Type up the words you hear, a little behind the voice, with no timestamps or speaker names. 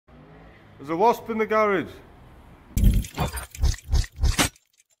There's a wasp in the garage.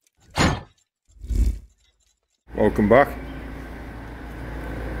 Welcome back.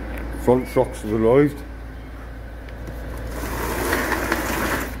 Front shocks have arrived.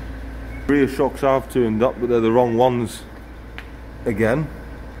 Rear shocks have turned up, but they're the wrong ones again.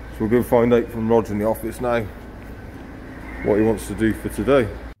 So we're going to find out from Roger in the office now what he wants to do for today.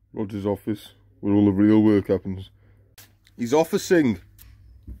 Roger's office, where all the real work happens. He's officing.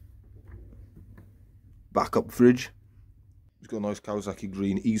 Backup fridge. He's got a nice Kawasaki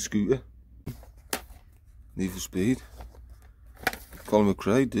green e-scooter. Need for Speed. Colin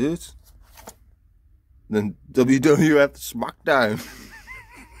McRae, Dirt. Then WWF SmackDown.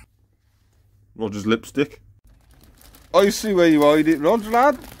 Roger's lipstick. I see where you hide it, Roger,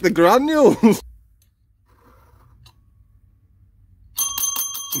 lad. The granules.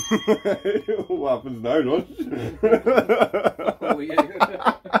 What happens now, Roger? Oh,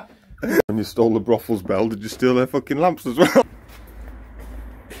 yeah. When you stole the brothel's bell, did you steal their fucking lamps as well?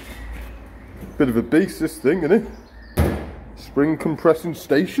 Bit of a beast, this thing, isn't it? Spring compressing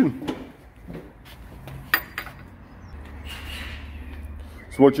station.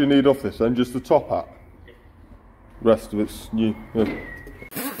 So what do you need off this then? Just the top hat? Rest of it's new. Yeah.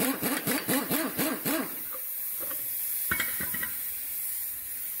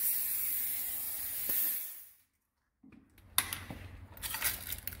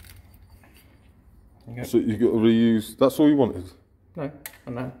 So you've got to reuse, that's all you wanted? No,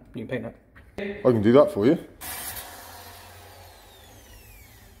 and then you can paint it. I can do that for you.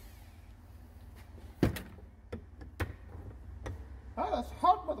 Ah, that's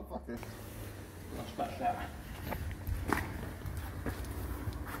hot, motherfucker. I'll scratch that.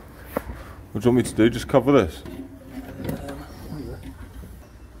 What do you want me to do? Just cover this?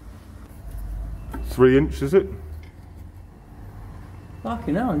 3 inch, is it?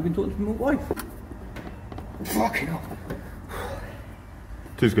 Fucking hell, you've been talking to my wife. Fucking hell.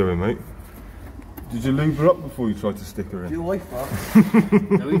 Tis going, mate. Did you leave her up before you tried to stick her in? Your wife, fuck.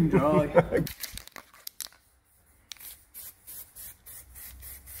 Going dry.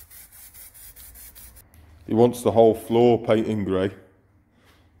 He wants the whole floor painting grey.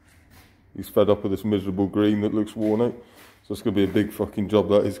 He's fed up with this miserable green that looks worn out. So it's going to be a big fucking job,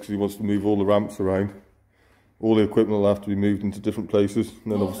 that is, because he wants to move all the ramps around. All the equipment will have to be moved into different places.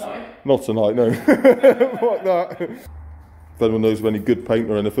 And then not tonight, no. Fuck that. If anyone knows of any good paint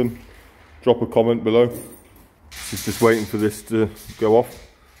or anything, drop a comment below. He's just waiting for this to go off.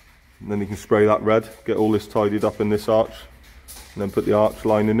 And then he can spray that red, get all this tidied up in this arch. And then put the arch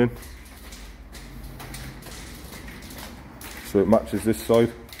lining in. So it matches this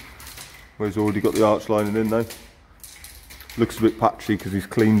side, where he's already got the arch lining in now. Looks a bit patchy because he's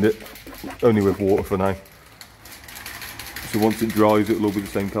cleaned it, only with water for now. So once it dries, it'll all be the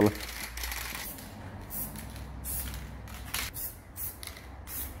same colour.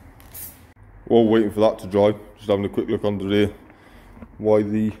 While waiting for that to dry, just having a quick look under here, why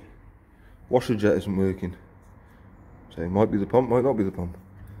the washer jet isn't working. So it might be the pump, might not be the pump.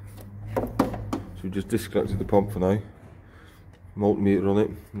 So we just disconnected the pump for now. Multimeter on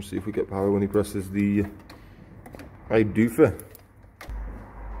it, and see if we get power when he presses the doofer.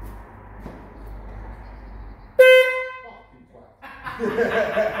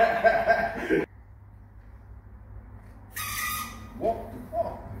 What the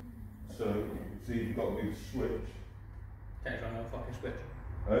fuck? So, see, you've got to do the switch. Can't run another fucking switch.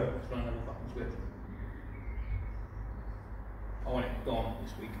 Eh? Let's run another fucking switch. I want it gone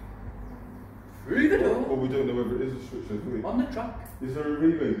this week. Through the door. Well, we don't know whether it is a switch, do we? On the truck. Is there a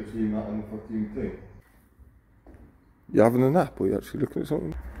relay between that and the fucking thing? You having a nap, or are you actually looking at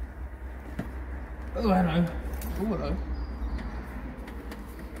something? Oh, hello. Oh, hello.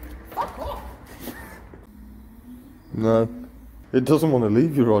 Fuck off. No. It doesn't want to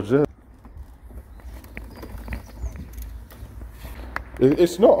leave you, Roger.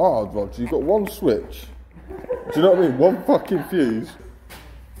 It's not hard, Roger. You've got one switch. Do you know what I mean? One fucking fuse.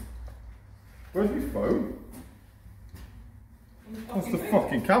 Where's my phone? That's the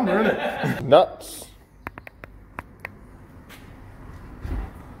fucking camera, isn't it? Nuts.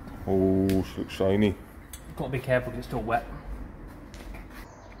 Oh, she looks shiny. Got to be careful because it's still wet.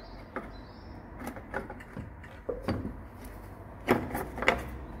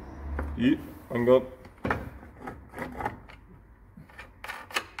 Yeah, hang on.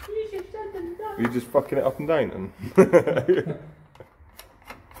 Are you just fucking it up and down then?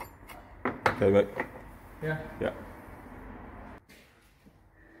 Okay, mate. Yeah? Yeah.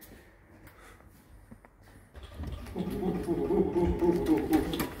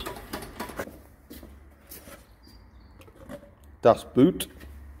 Das Boot.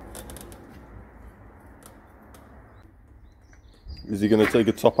 Is he going to take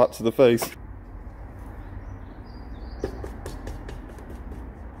a top hat to the face?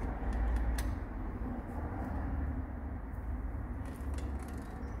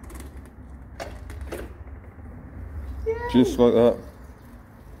 Just like that.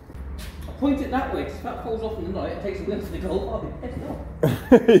 I point it that way, because if that falls off in the night, it takes a glimpse of the Golf. I'll be pissed off.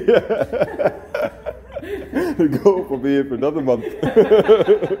 Yeah. The Golf will be here for another month.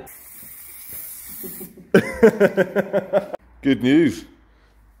 Good news.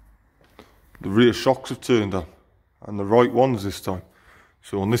 The rear shocks have turned on, and the right ones this time.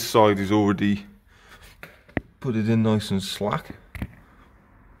 So on this side he's already put it in nice and slack.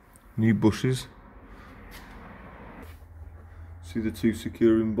 New bushes. See the two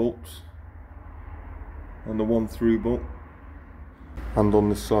securing bolts and the one through bolt, and on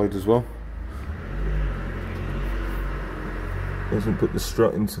this side as well. Hasn't put the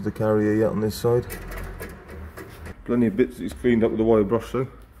strut into the carrier yet on this side. Plenty of bits that he's cleaned up with the wire brush though,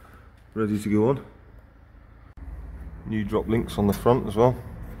 ready to go on. New drop links on the front as well.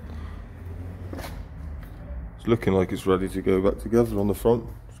 It's looking like it's ready to go back together on the front.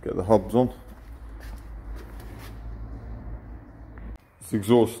 Let's get the hubs on. This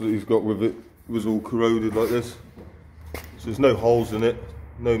exhaust that he's got with it was all corroded like this, so there's no holes in it,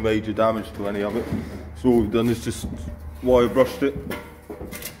 no major damage to any of it. So all we've done is just wire brushed it,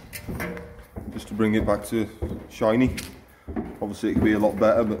 just to bring it back to shiny. Obviously it could be a lot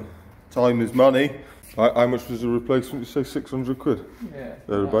better, but time is money. How much was the replacement? You say 600 quid? Yeah.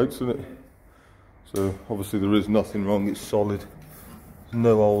 Thereabouts, isn't it? So obviously there is nothing wrong, it's solid.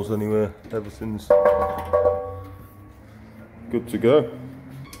 No holes anywhere, everything's good to go.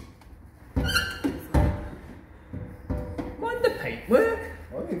 Mind the paintwork?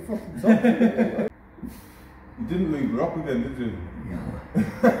 I think fucking something. You didn't leave her up again, did you? No.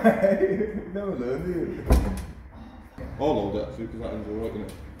 Never learned, did you? I'll hold it actually, because that ends alright, isn't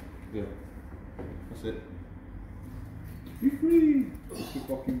it? Yeah. That's it. You're free! That's the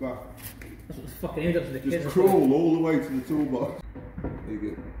fucking back. That's what the fucking end up to the kids. Just crawl all the way to the toolbox. There you go.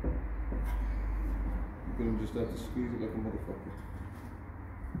 You're going to just have to squeeze it like a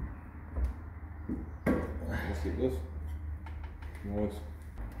motherfucker. That's it, this. Nice.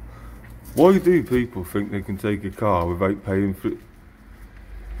 Why do people think they can take a car without paying for it?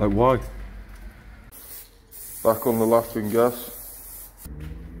 Like, why? Back on the laughing gas.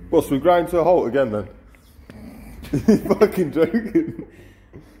 What, so we grind to a halt again then? You're fucking joking.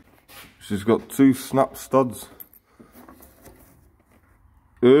 She's got two snap studs.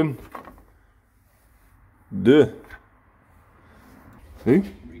 In. Duh. Who?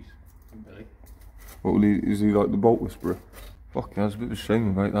 What will he, is he like the bolt whisperer? Fucking, that's a bit of a shame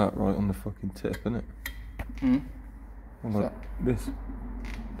about that right on the fucking tip, isn't it? Like that? This.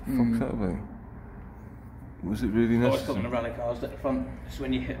 The fuck's that about? Was it really necessary? Always talking to rally cars at the front, it's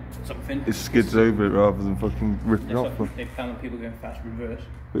when you hit something. It skids over it rather than fucking ripping it off. They found people going fast reverse.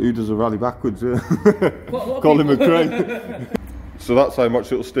 But who does a rally backwards, yeah? What Colin McRae. So that's how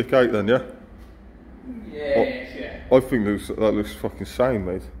much it'll stick out then, yeah? Yeah. I think that looks fucking sound,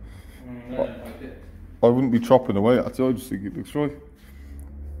 mate. I wouldn't be chopping away at it, I just think it looks right.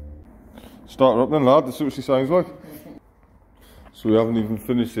 Start her up then, lad, let's see what she sounds like. So we haven't even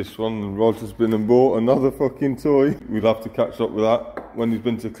finished this one, and Rod has been and bought another fucking toy. We'll have to catch up with that when he's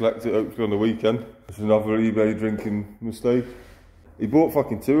been to collect it, hopefully on the weekend. It's another eBay drinking mistake. He bought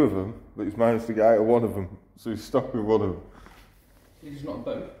fucking two of them, but he's managed to get out of one of them, so he's stuck with one of them. It's not a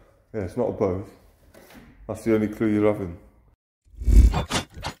boat. Yeah, it's not a boat. That's the only clue you're having.